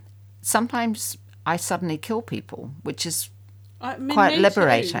sometimes I suddenly kill people, which is I mean, quite me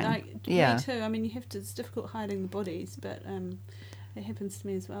liberating. Too. Yeah. Me too. I mean, it's difficult hiding the bodies, but it happens to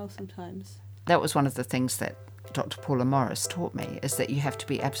me as well sometimes. That was one of the things that Dr. Paula Morris taught me, is that you have to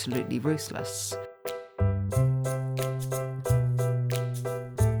be absolutely ruthless.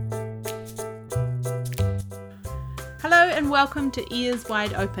 Hello and welcome to Ears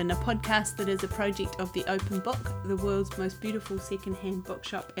Wide Open, a podcast that is a project of The Open Book, the world's most beautiful second-hand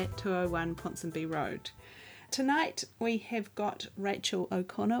bookshop at 201 Ponsonby Road. Tonight we have got Rachel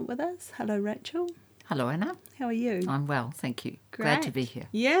O'Connor with us. Hello, Rachel. Hello, Anna. How are you? I'm well, thank you. Great. Glad to be here.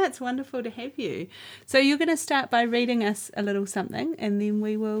 Yeah, it's wonderful to have you. So you're going to start by reading us a little something and then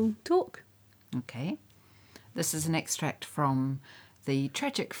we will talk. Okay. This is an extract from the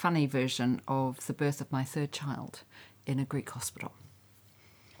tragic, funny version of The Birth of My Third Child in a Greek hospital.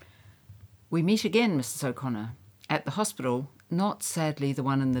 We meet again, Mrs. O'Connor, at the hospital, not sadly the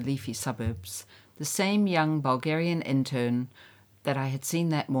one in the leafy suburbs. The same young Bulgarian intern that I had seen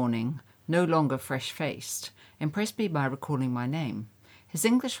that morning, no longer fresh-faced, impressed me by recalling my name. His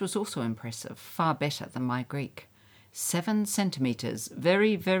English was also impressive, far better than my Greek. 7 centimetres,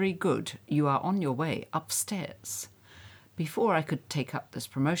 very, very good. You are on your way upstairs. Before I could take up this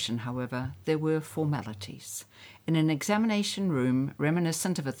promotion, however, there were formalities. In an examination room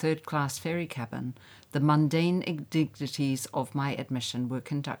reminiscent of a third-class ferry cabin, the mundane indignities of my admission were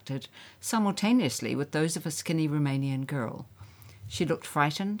conducted simultaneously with those of a skinny Romanian girl. She looked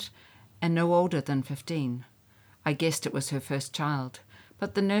frightened and no older than 15. I guessed it was her first child,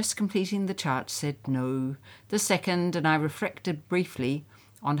 but the nurse completing the chart said no, the second, and I reflected briefly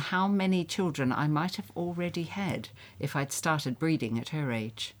on how many children I might have already had if I'd started breeding at her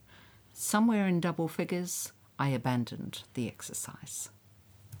age. Somewhere in double figures, I abandoned the exercise.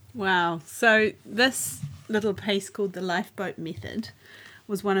 Wow. So this little piece called The Lifeboat Method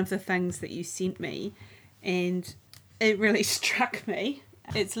was one of the things that you sent me, and it really struck me.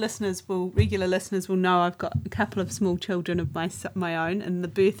 Regular listeners will know I've got a couple of small children of my own, and the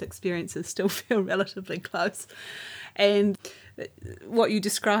birth experiences still feel relatively close. And what you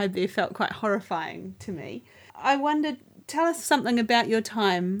described there felt quite horrifying to me. I wondered, tell us something about your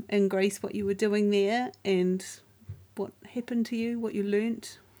time in Greece, what you were doing there and what happened to you, what you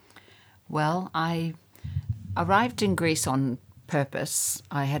learnt. Well, I arrived in Greece on purpose.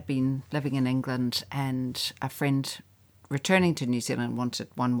 I had been living in England, and a friend returning to New Zealand wanted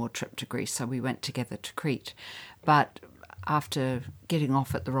one more trip to Greece, so we went together to Crete. But after getting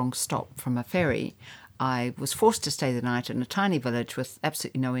off at the wrong stop from a ferry, I was forced to stay the night in a tiny village with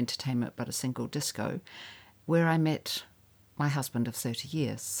absolutely no entertainment but a single disco, where I met my husband of 30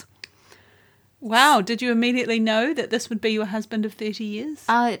 years. Wow, did you immediately know that this would be your husband of 30 years?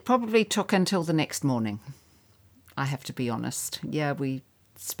 It probably took until the next morning, I have to be honest. Yeah, we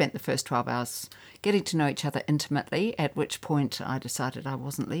spent the first 12 hours getting to know each other intimately, at which point I decided I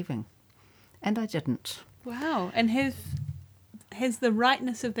wasn't leaving. And I didn't. Wow, and has the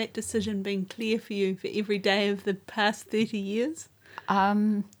rightness of that decision been clear for you for every day of the past 30 years?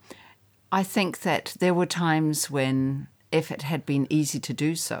 I think that there were times when, if it had been easy to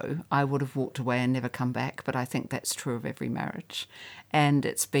do so, I would have walked away and never come back, but I think that's true of every marriage. And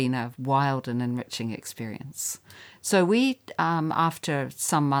it's been a wild and enriching experience. So we, after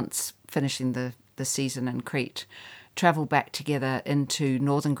some months finishing the season in Crete, travelled back together into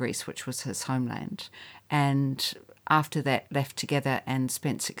northern Greece, which was his homeland, and after that left together and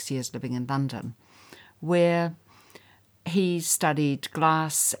spent 6 years living in London, where he studied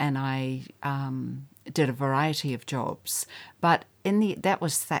glass and I did a variety of jobs. But that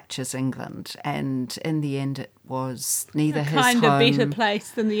was Thatcher's England, and in the end it was neither his home... kind of better place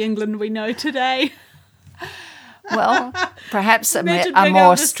than the England we know today. Well, perhaps a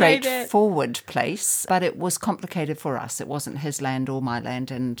more straightforward place, but it was complicated for us. It wasn't his land or my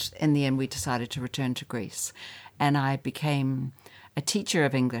land, and in the end we decided to return to Greece. And I became a teacher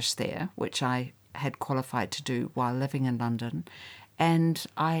of English there, which I had qualified to do while living in London. And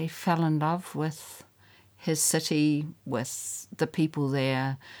I fell in love with his city, with the people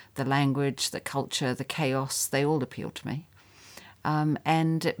there, the language, the culture, the chaos. They all appealed to me.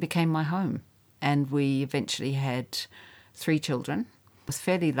 And it became my home. And we eventually had 3 children with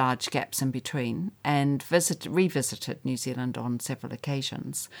fairly large gaps in between, and revisited New Zealand on several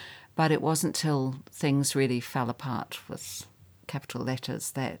occasions. But it wasn't till things really fell apart with capital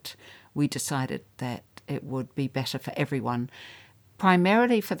letters that we decided that it would be better for everyone,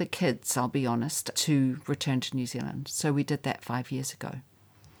 primarily for the kids, I'll be honest, to return to New Zealand. So we did that 5 years ago.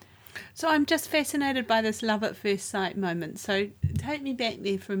 So I'm just fascinated by this love at first sight moment. So take me back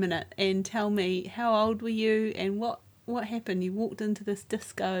there for a minute and tell me, how old were you and what what happened? You walked into this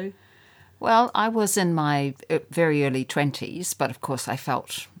disco. Well, I was in my very early 20s, but of course I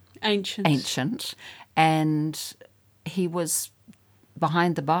felt ancient. And he was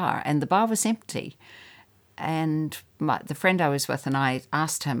behind the bar, and the bar was empty. And the friend I was with and I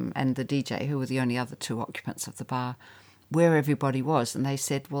asked him and the DJ, who were the only other two occupants of the bar, where everybody was. And they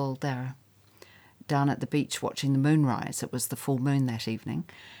said, well, they're down at the beach watching the moon rise. It was the full moon that evening.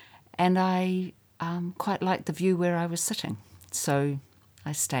 And I quite liked the view where I was sitting. So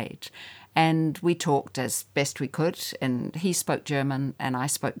I stayed. And we talked as best we could. And he spoke German and I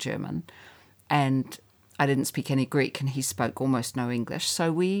spoke German. And I didn't speak any Greek and he spoke almost no English.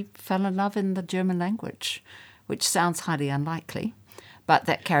 So we fell in love in the German language, which sounds highly unlikely. But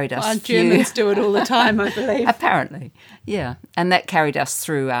that carried us Germans do it all the time, I believe. Apparently, yeah. And that carried us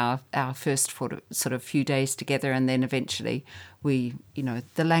through our first sort of few days together, and then eventually the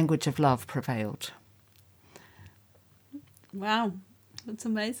language of love prevailed. Wow, that's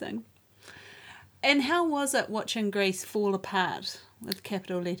amazing. And how was it watching Greece fall apart with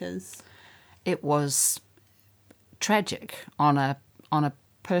capital letters? It was tragic on a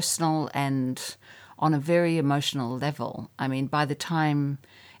personal and on a very emotional level. I mean, by the time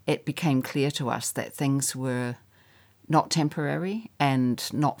it became clear to us that things were not temporary and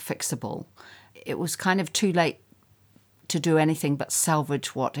not fixable, it was kind of too late to do anything but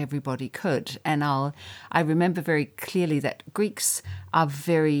salvage what everybody could. And I remember very clearly that Greeks are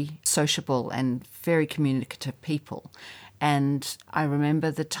very sociable and very communicative people. And I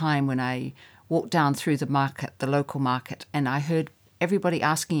remember the time when I walked down through the local market, and I heard everybody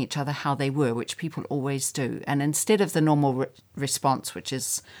asking each other how they were, which people always do. And instead of the normal response, which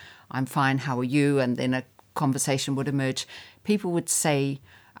is, I'm fine, how are you? And then a conversation would emerge, people would say,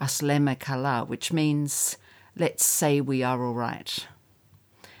 Asleme kala, which means, let's say we are all right.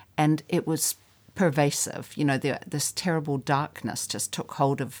 And it was pervasive. This terrible darkness just took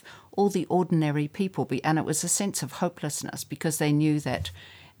hold of all the ordinary people. And it was a sense of hopelessness because they knew that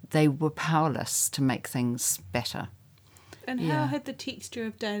they were powerless to make things better. And how had the texture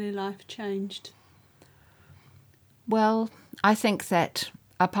of daily life changed? Well, I think that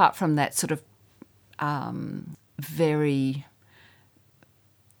apart from that sort of very,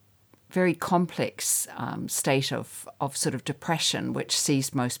 very complex state of sort of depression which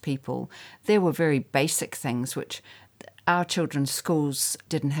seized most people, there were very basic things which our children's schools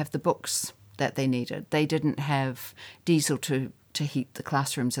didn't have the books that they needed. They didn't have diesel to heat the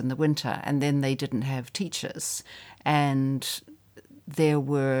classrooms in the winter, and then they didn't have teachers. And there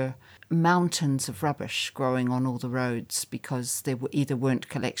were mountains of rubbish growing on all the roads because there either weren't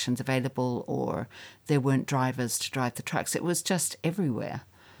collections available or there weren't drivers to drive the trucks. It was just everywhere.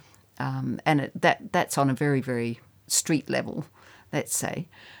 And that's on a very, very street level, let's say.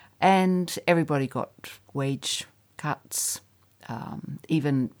 And everybody got wage cuts.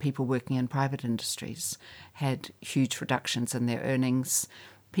 Even people working in private industries had huge reductions in their earnings.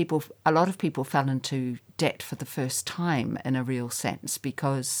 A lot of people fell into debt for the first time in a real sense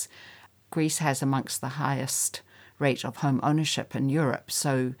because Greece has amongst the highest rate of home ownership in Europe.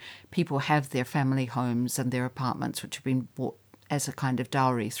 So people have their family homes and their apartments, which have been bought as a kind of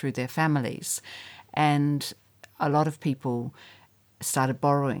dowry through their families. And a lot of people started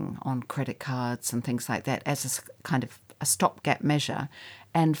borrowing on credit cards and things like that as a kind of a stopgap measure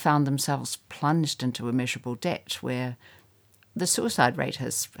and found themselves plunged into immeasurable debt where the suicide rate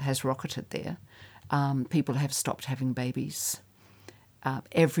has rocketed there. People have stopped having babies.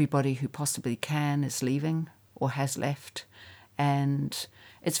 Everybody who possibly can is leaving or has left. And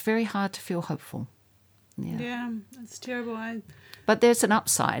it's very hard to feel hopeful. Yeah, it's terrible. But there's an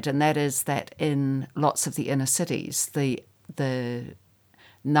upside, and that is that in lots of the inner cities, the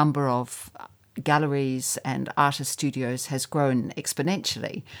number of galleries and artist studios has grown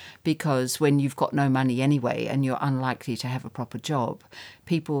exponentially because when you've got no money anyway and you're unlikely to have a proper job,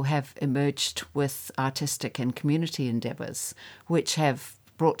 people have emerged with artistic and community endeavours which have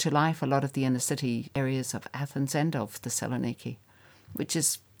brought to life a lot of the inner city areas of Athens and of Thessaloniki, which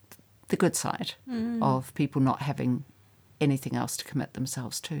is the good side of people not having anything else to commit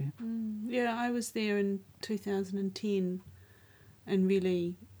themselves to. Yeah, I was there in 2010 and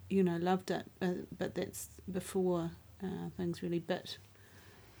really loved it, but that's before things really bit.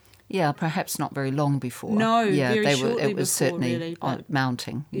 Yeah, perhaps not very long before. No, yeah, very shortly it was before, certainly really,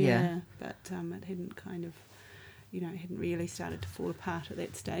 mounting. Yeah, but it hadn't kind of, it hadn't really started to fall apart at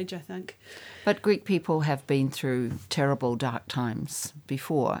that stage, I think. But Greek people have been through terrible dark times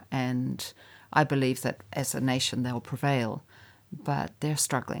before, and I believe that as a nation they'll prevail, but they're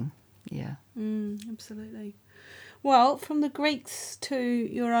struggling. Yeah. Absolutely. Well, from the Greeks to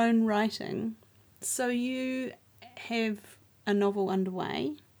your own writing, so you have a novel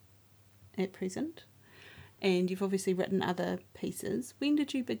underway at present, and you've obviously written other pieces. When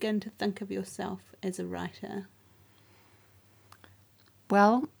did you begin to think of yourself as a writer?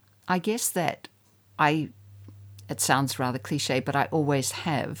 Well, I guess that it sounds rather cliche, but I always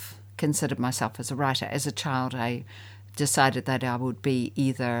have considered myself as a writer. As a child, I decided that I would be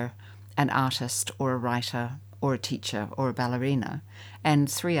either an artist or a writer or a teacher or a ballerina, and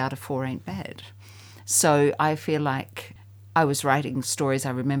 3 out of 4 ain't bad. So I feel like I was writing stories.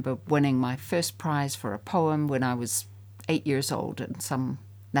 I remember winning my first prize for a poem when I was 8 years old in some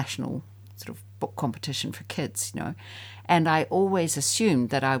national sort of book competition for kids, and I always assumed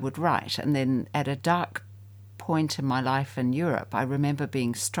that I would write. And then at a dark point in my life in Europe, I remember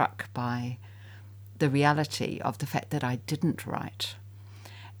being struck by the reality of the fact that I didn't write.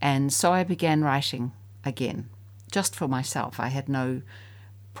 And so I began writing again, just for myself. I had no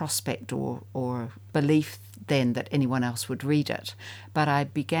prospect or belief then that anyone else would read it. But I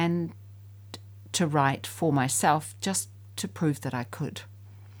began to write for myself just to prove that I could.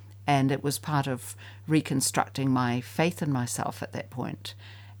 And it was part of reconstructing my faith in myself at that point.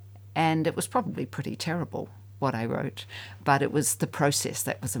 And it was probably pretty terrible what I wrote, but it was the process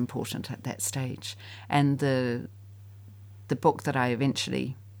that was important at that stage. And the book that I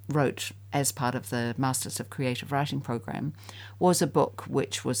eventually wrote as part of the Masters of Creative Writing program was a book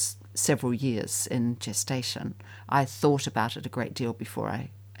which was several years in gestation. I thought about it a great deal before I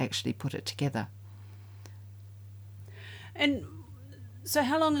actually put it together. And so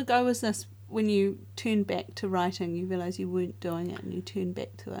how long ago was this when you turned back to writing? You realised you weren't doing it and you turned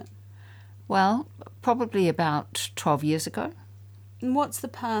back to it? Well, probably about 12 years ago. And what's the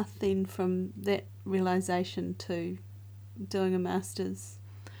path then from that realisation to doing a master's?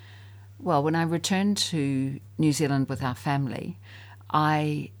 Well, when I returned to New Zealand with our family,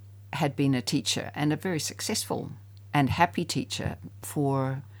 I had been a teacher, and a very successful and happy teacher,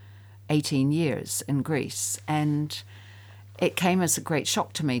 for 18 years in Greece. And it came as a great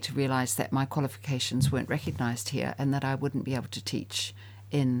shock to me to realise that my qualifications weren't recognised here and that I wouldn't be able to teach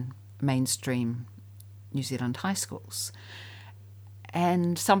in mainstream New Zealand high schools.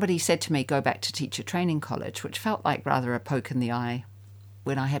 And somebody said to me, go back to teacher training college, which felt like rather a poke in the eye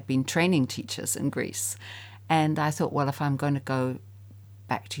when I had been training teachers in Greece. And I thought, well, if I'm going to go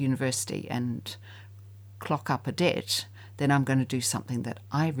back to university and clock up a debt, then I'm going to do something that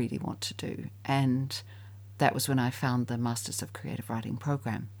I really want to do. And that was when I found the Masters of Creative Writing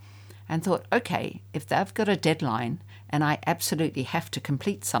program and thought, okay, if they've got a deadline and I absolutely have to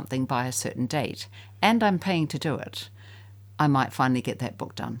complete something by a certain date and I'm paying to do it, I might finally get that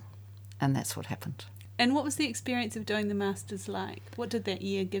book done. And that's what happened. And what was the experience of doing the Masters like? What did that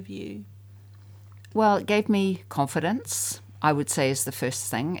year give you? Well, it gave me confidence, I would say, is the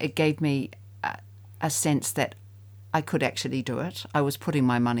first thing. It gave me a sense that I could actually do it. I was putting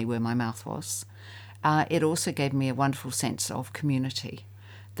my money where my mouth was. It also gave me a wonderful sense of community,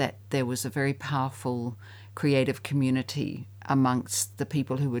 that there was a very powerful creative community amongst the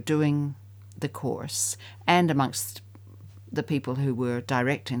people who were doing the course and amongst the people who were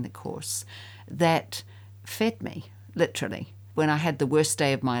directing the course that fed me, literally. When I had the worst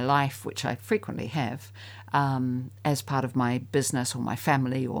day of my life, which I frequently have, as part of my business or my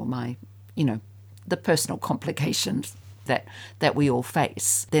family or my, the personal complications that we all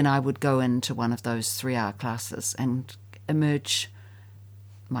face, then I would go into one of those 3-hour classes and emerge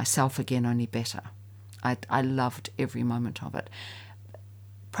myself again, only better. I loved every moment of it.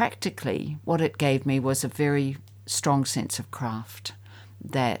 Practically, what it gave me was a very strong sense of craft,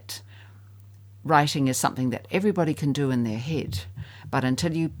 that writing is something that everybody can do in their head, but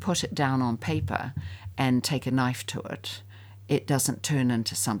until you put it down on paper and take a knife to it, it doesn't turn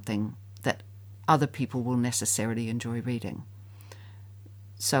into something that other people will necessarily enjoy reading.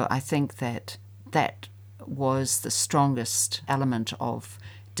 So I think that was the strongest element of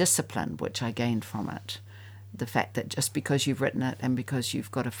discipline which I gained from it. The fact that just because you've written it and because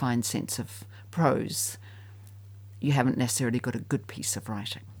you've got a fine sense of prose, you haven't necessarily got a good piece of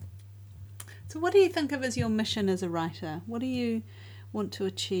writing. So what do you think of as your mission as a writer? What do you want to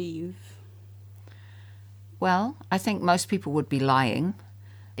achieve? Well, I think most people would be lying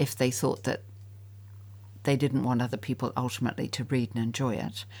if they thought that they didn't want other people ultimately to read and enjoy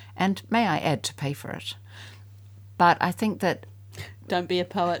it. And may I add, to pay for it. But I think that... Don't be a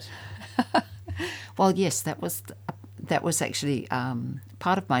poet. Well, yes, that was actually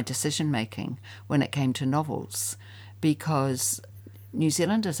part of my decision-making when it came to novels, because New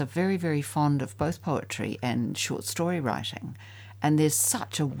Zealanders are very, very fond of both poetry and short story writing, and there's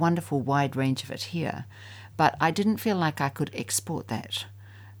such a wonderful wide range of it here. But I didn't feel like I could export that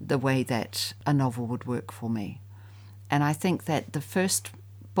the way that a novel would work for me. And I think that the first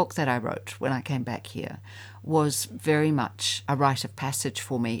book that I wrote when I came back here was very much a rite of passage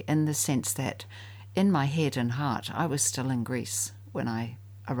for me, in the sense that in my head and heart I was still in Greece when I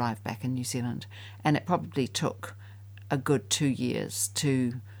arrived back in New Zealand, and it probably took a good 2 years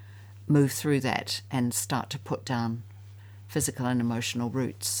to move through that and start to put down physical and emotional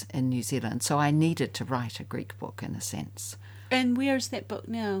roots in New Zealand. So I needed to write a Greek book, in a sense. And where is that book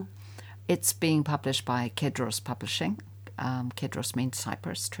now? It's being published by Kedros Publishing. Kedros means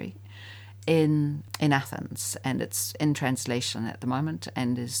cypress tree, in Athens, and it's in translation at the moment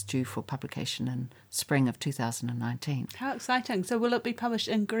and is due for publication in spring of 2019. How exciting. So will it be published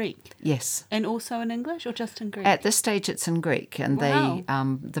in Greek? Yes. And also in English, or just in Greek? At this stage it's in Greek, and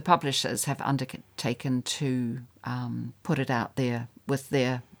Wow. the publishers have undertaken to put it out there with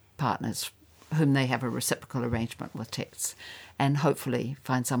their partners, whom they have a reciprocal arrangement with texts, and hopefully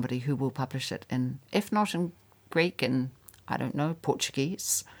find somebody who will publish it in, if not in Greek, in, I don't know,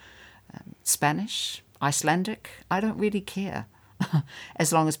 Portuguese, Spanish, Icelandic. I don't really care,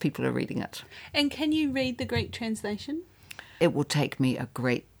 as long as people are reading it. And can you read the Greek translation? It will take me a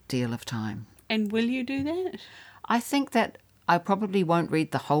great deal of time. And will you do that? I think that I probably won't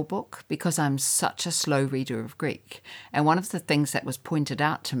read the whole book because I'm such a slow reader of Greek. And one of the things that was pointed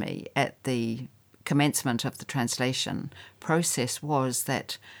out to me at the commencement of the translation process was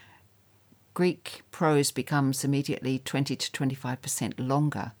that Greek prose becomes immediately 20 to 25%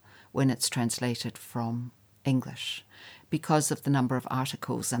 longer when it's translated from English because of the number of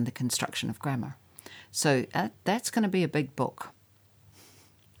articles and the construction of grammar. So that's going to be a big book.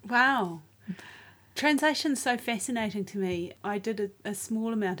 Wow. Translation's so fascinating to me. I did a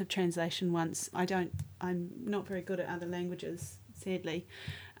small amount of translation once. I'm not very good at other languages, sadly.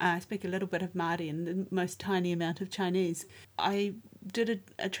 I speak a little bit of Māori and the most tiny amount of Chinese. I did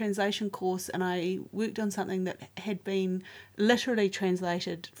a translation course, and I worked on something that had been literally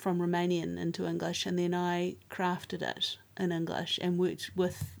translated from Romanian into English, and then I crafted it in English and worked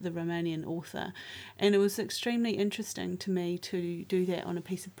with the Romanian author. And it was extremely interesting to me to do that on a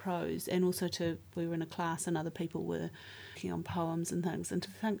piece of prose, and also we were in a class and other people were working on poems and things, and to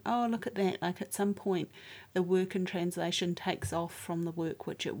think, oh, look at that, like at some point the work in translation takes off from the work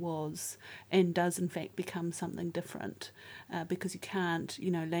which it was and does in fact become something different, because you can't,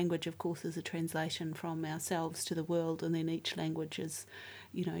 language of course is a translation from ourselves to the world, and then each language is,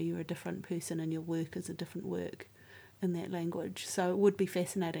 you're a different person and your work is a different work in that language. So it would be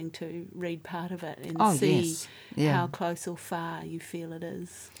fascinating to read part of it and see how close or far you feel it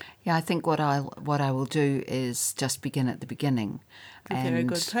is. Yeah, I think what I will do is just begin at the beginning. A very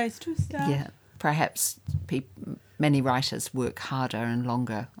good place to start. Yeah, perhaps many writers work harder and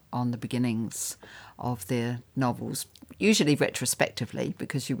longer on the beginnings of their novels, usually retrospectively,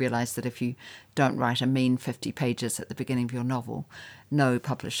 because you realise that if you don't write a mean 50 pages at the beginning of your novel, no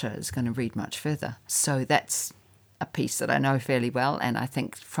publisher is going to read much further. So that's a piece that I know fairly well, and I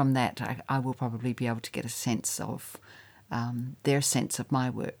think from that I will probably be able to get a sense of their sense of my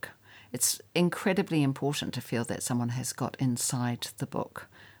work. It's incredibly important to feel that someone has got inside the book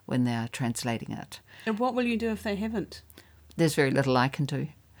when they're translating it. And what will you do if they haven't? There's very little I can do.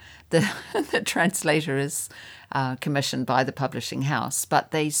 The translator is commissioned by the publishing house,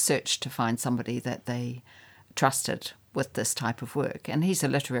 but they searched to find somebody that they trusted with this type of work, and he's a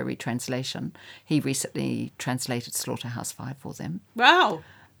literary translation. He recently translated Slaughterhouse-Five for them. Wow!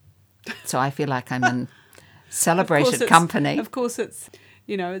 So I feel like I'm in celebrated company. Of course it's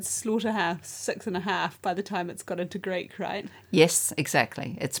Slaughterhouse 6.5 by the time it's got into Greek, right? Yes,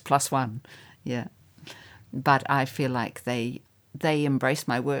 exactly. It's +1, yeah. But I feel like they embraced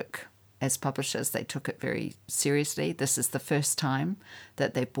my work as publishers. They took it very seriously. This is the first time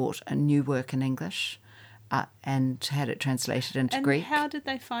that they bought a new work in English and had it translated into Greek. And how did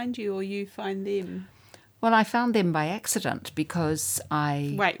they find you, or you find them? Well, I found them by accident because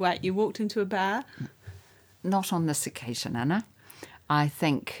I... Wait, you walked into a bar? Not on this occasion, Anna. I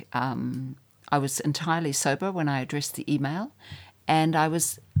think I was entirely sober when I addressed the email, and I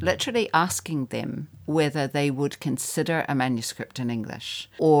was literally asking them whether they would consider a manuscript in English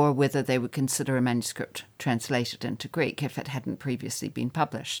or whether they would consider a manuscript translated into Greek if it hadn't previously been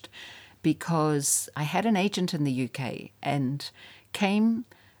published. Because I had an agent in the UK and came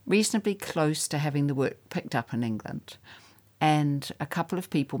reasonably close to having the work picked up in England. And a couple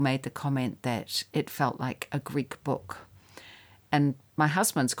of people made the comment that it felt like a Greek book. And my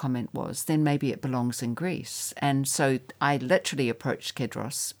husband's comment was, then maybe it belongs in Greece. And so I literally approached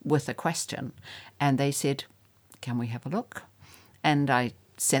Kedros with a question, and they said, can we have a look? And I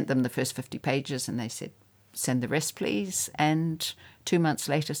sent them the first 50 pages, and they said, send the rest, please. And 2 months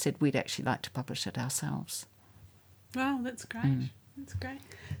later said, we'd actually like to publish it ourselves. Wow, that's great. That's great.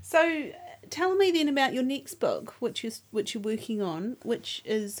 So, tell me then about your next book, which you're working on, which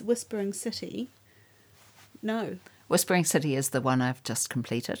is Whispering City. No. Whispering City is the one I've just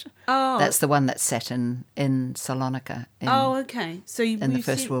completed. Oh. That's the one that's set in Salonika. Okay. So you the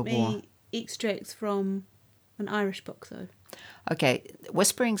First World War. Extracts from an Irish book, though. Okay,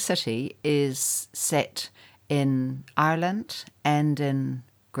 Whispering City is set in Ireland and in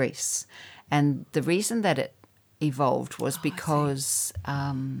Greece. And the reason that it evolved was because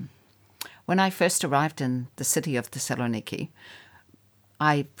when I first arrived in the city of Thessaloniki,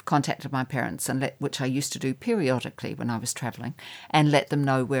 I contacted my parents, which I used to do periodically when I was travelling, and let them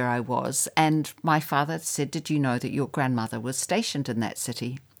know where I was. And my father said, "Did you know that your grandmother was stationed in that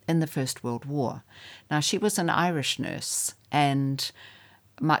city in the First World War?" Now, she was an Irish nurse, and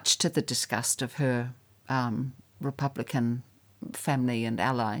much to the disgust of her Republican family and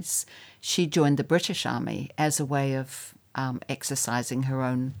allies, she joined the British Army as a way of exercising her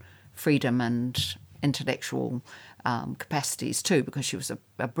own freedom and intellectual capacities too, because she was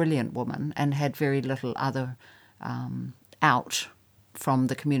a brilliant woman and had very little other out from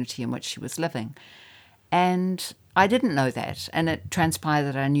the community in which she was living. And I didn't know that, and it transpired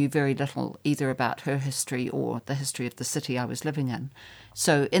that I knew very little either about her history or the history of the city I was living in.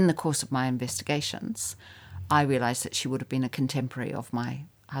 So in the course of my investigations, I realised that she would have been a contemporary of my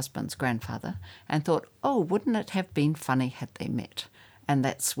husband's grandfather, and thought, oh, wouldn't it have been funny had they met? And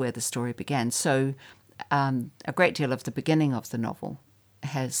that's where the story began. So a great deal of the beginning of the novel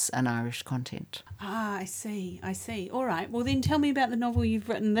has an Irish content. Ah, I see. All right. Well, then tell me about the novel you've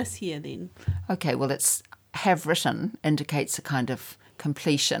written this year then. Okay, well, it's have written indicates a kind of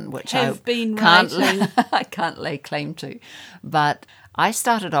completion, which I can't lay claim to. But I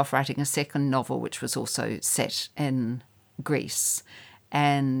started off writing a second novel, which was also set in Greece,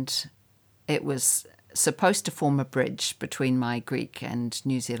 and it was supposed to form a bridge between my Greek and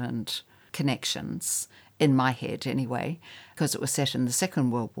New Zealand connections, in my head anyway, because it was set in the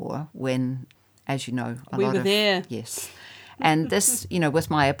Second World War when, as you know, we were there. Yes. And this, with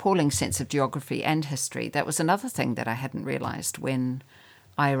my appalling sense of geography and history, that was another thing that I hadn't realised when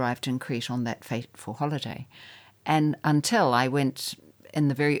I arrived in Crete on that fateful holiday. And until I went in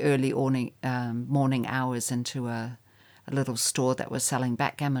the very early morning hours into a little store that was selling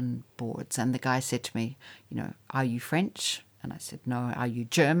backgammon boards, and the guy said to me, "Are you French?" And I said, "No." "Are you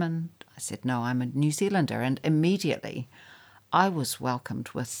German?" I said, "No, I'm a New Zealander." And immediately I was welcomed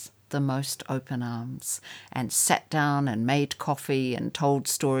with the most open arms, and sat down and made coffee and told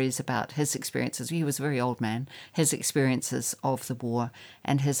stories about his experiences. He was a very old man, his experiences of the war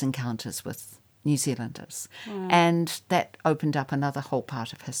and his encounters with New Zealanders. And that opened up another whole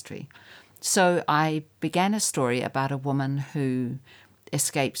part of history. So I began a story about a woman who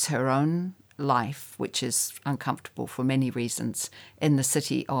escapes her own life, which is uncomfortable for many reasons, in the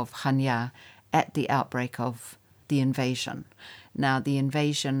city of Chania at the outbreak of the invasion. Now, the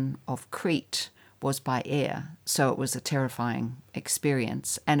invasion of Crete was by air, so it was a terrifying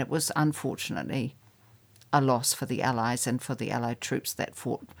experience, and it was unfortunately a loss for the Allies and for the Allied troops that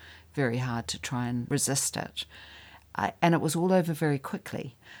fought very hard to try and resist it. And it was all over very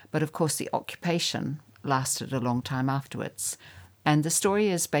quickly. But of course, the occupation lasted a long time afterwards. And the story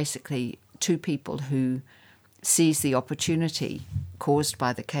is basically two people who seize the opportunity caused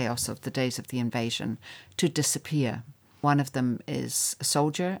by the chaos of the days of the invasion to disappear. One of them is a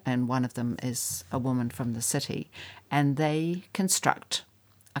soldier and one of them is a woman from the city. And they construct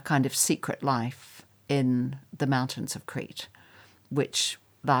a kind of secret life in the mountains of Crete, which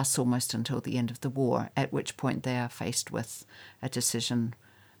lasts almost until the end of the war, at which point they are faced with a decision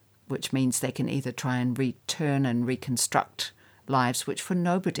which means they can either try and return and reconstruct lives which for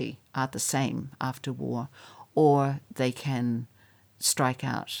nobody are the same after war, or they can strike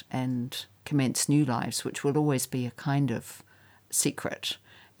out and commence new lives, which will always be a kind of secret,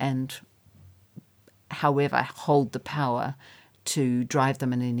 and however hold the power to drive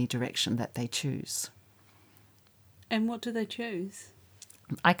them in any direction that they choose. And what do they choose?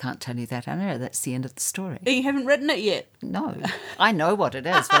 I can't tell you that, Anna. That's the end of the story. You haven't written it yet? No. I know what it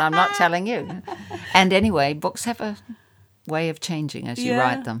is, but I'm not telling you. And anyway, books have a way of changing as you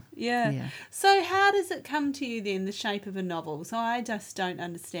write them. Yeah. So how does it come to you then, the shape of a novel? So I just don't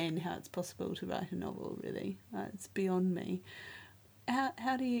understand how it's possible to write a novel, really. It's beyond me.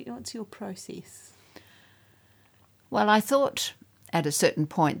 What's your process? Well, I thought at a certain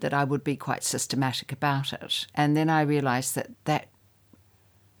point that I would be quite systematic about it. And then I realised that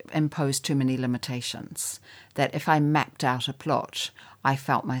imposed too many limitations, that if I mapped out a plot, I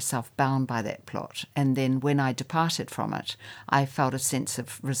felt myself bound by that plot. And then when I departed from it, I felt a sense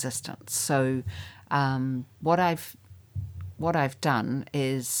of resistance. So what I've what I've done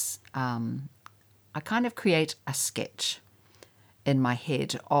is I kind of create a sketch in my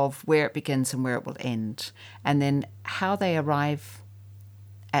head of where it begins and where it will end, and then how they arrive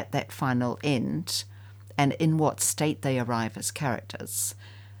at that final end and in what state they arrive as characters,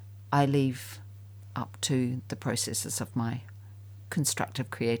 I leave up to the processes of my constructive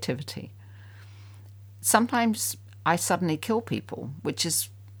creativity. Sometimes I suddenly kill people, which is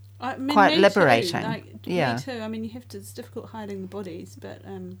quite liberating. Me too. I mean, it's difficult hiding the bodies, but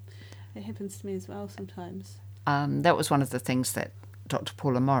it happens to me as well sometimes. That was one of the things that Dr.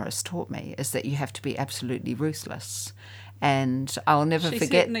 Paula Morris taught me, is that you have to be absolutely ruthless. And I'll never forget... She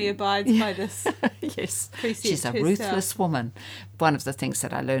certainly abides by this. Yes, she's a ruthless woman. One of the things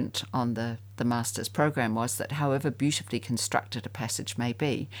that I learnt on the master's program was that however beautifully constructed a passage may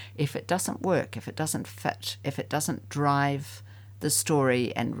be, if it doesn't work, if it doesn't fit, if it doesn't drive the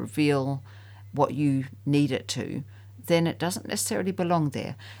story and reveal what you need it to, then it doesn't necessarily belong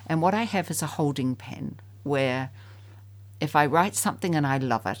there. And what I have is a holding pen where if I write something and I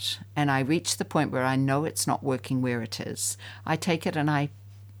love it and I reach the point where I know it's not working where it is, I take it and I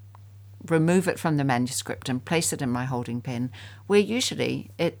remove it from the manuscript and place it in my holding pen, where usually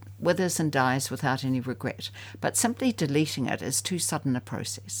it withers and dies without any regret. But simply deleting it is too sudden a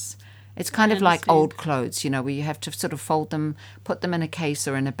process. It's kind of like old clothes, where you have to sort of fold them, put them in a case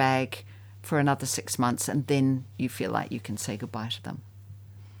or in a bag for another 6 months, and then you feel like you can say goodbye to them.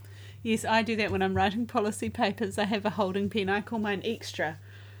 Yes, I do that when I'm writing policy papers. I have a holding pen. I call mine Extra.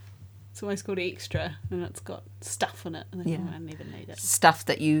 It's always called Extra, and it's got stuff in it. And I never need it. Stuff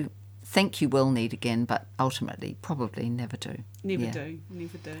that you think you will need again, but ultimately probably never do. Never do.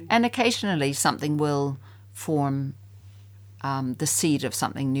 And occasionally something will form the seed of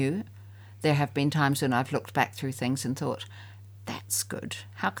something new. There have been times when I've looked back through things and thought, that's good.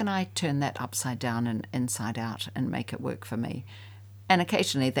 How can I turn that upside down and inside out and make it work for me? And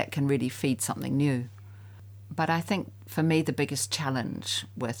occasionally that can really feed something new. But I think for me the biggest challenge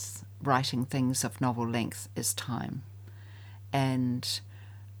with writing things of novel length is time. And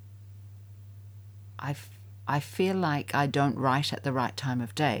I feel like I don't write at the right time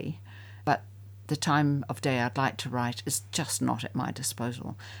of day, but the time of day I'd like to write is just not at my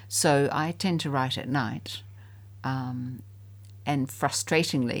disposal. So I tend to write at night. And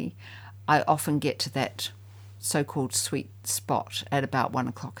frustratingly, I often get to that so-called sweet spot at about 1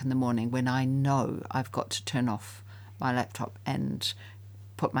 o'clock in the morning when I know I've got to turn off my laptop and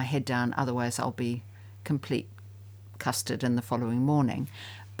put my head down, otherwise I'll be complete custard in the following morning.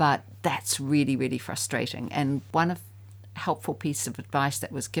 But that's really, really frustrating. And one helpful piece of advice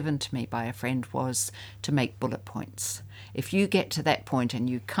that was given to me by a friend was to make bullet points. If you get to that point and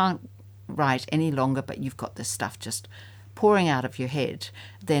you can't write any longer, but you've got this stuff just pouring out of your head,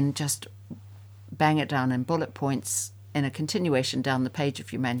 then just bang it down in bullet points in a continuation down the page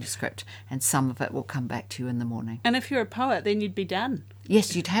of your manuscript, and some of it will come back to you in the morning. And if you're a poet, then you'd be done.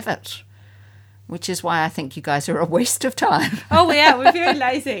 Yes, you'd have it. Which is why I think you guys are a waste of time. Oh, we're very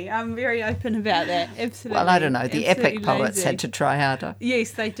lazy. I'm very open about that. Absolutely. Well, I don't know. The Absolutely epic poets lazy. had to try harder.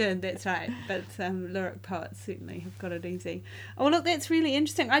 Yes, they did. That's right. But lyric poets certainly have got it easy. Oh, look, that's really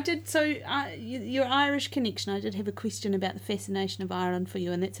interesting. Your Irish connection, I did have a question about the fascination of Ireland for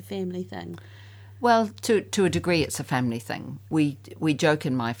you, and that's a family thing. Well, to a degree, it's a family thing. We joke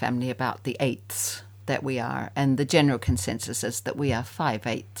in my family about the eighths that we are, and the general consensus is that we are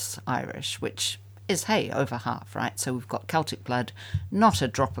 5/8 Irish, which is, hey, over half, right? So we've got Celtic blood, not a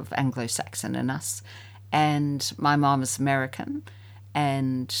drop of Anglo-Saxon in us. And my mom is American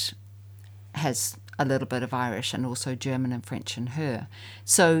and has a little bit of Irish and also German and French in her.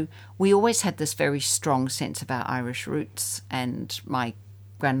 So we always had this very strong sense of our Irish roots, and my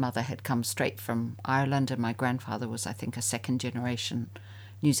grandmother had come straight from Ireland, and my grandfather was, I think, a second-generation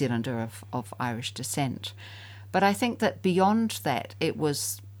New Zealander of Irish descent. But I think that beyond that, it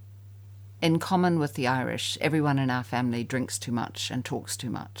was in common with the Irish. Everyone in our family drinks too much and talks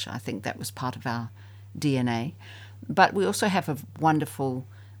too much. I think that was part of our DNA. But we also have a wonderful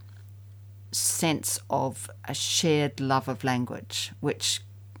sense of a shared love of language, which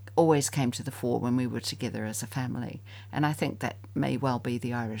always came to the fore when we were together as a family. And I think that may well be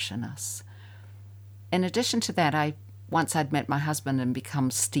the Irish in us. In addition to that, once I'd met my husband and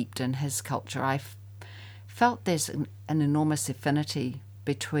become steeped in his culture, I felt there's an enormous affinity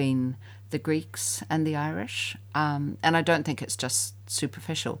between the Greeks and the Irish. And I don't think it's just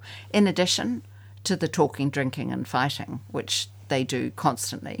superficial. In addition to the talking, drinking and fighting, which they do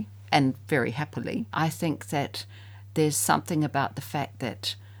constantly and very happily, I think that there's something about the fact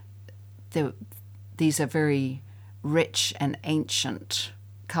that these are very rich and ancient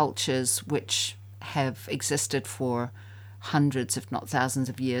cultures which have existed for hundreds, if not thousands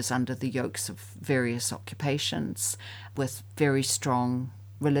of years under the yokes of various occupations, with very strong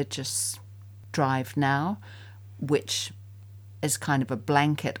religious drive now, which is kind of a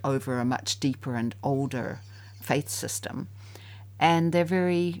blanket over a much deeper and older faith system. And they're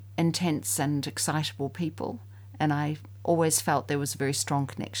very intense and excitable people. And I always felt there was a very strong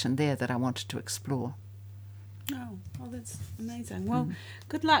connection there that I wanted to explore. Oh, well, that's amazing. Well,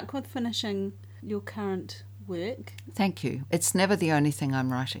 good luck with finishing your current work. Thank you. It's never the only thing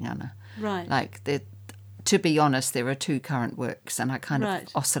I'm writing, Anna. Right. Like, to be honest, there are 2 current works, and I kind of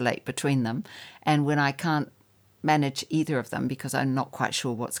Right. oscillate between them. And when I can't manage either of them because I'm not quite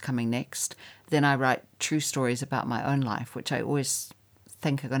sure what's coming next, then I write true stories about my own life, which I always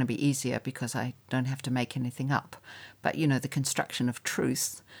think are going to be easier because I don't have to make anything up. But, you know, the construction of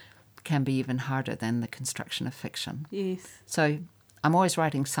truth can be even harder than the construction of fiction. Yes. So I'm always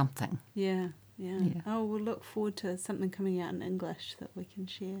writing something. Yeah. Yeah. Yeah. Oh, we'll look forward to something coming out in English that we can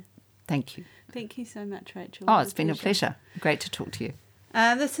share. Thank you. Thank you so much, Rachel. Oh, it's been a pleasure. Great to talk to you.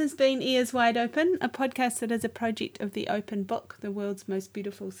 This has been Ears Wide Open, a podcast that is a project of The Open Book, the world's most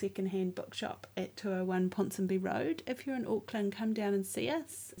beautiful second-hand bookshop at 201 Ponsonby Road. If you're in Auckland, come down and see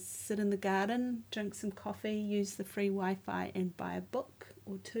us. Sit in the garden, drink some coffee, use the free Wi-Fi and buy a book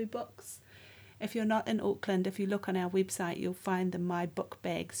or 2 books. If you're not in Auckland, if you look on our website, you'll find the My Book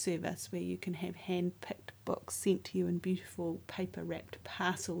Bag service where you can have hand-picked books sent to you in beautiful paper-wrapped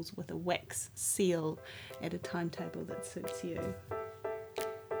parcels with a wax seal at a timetable that suits you.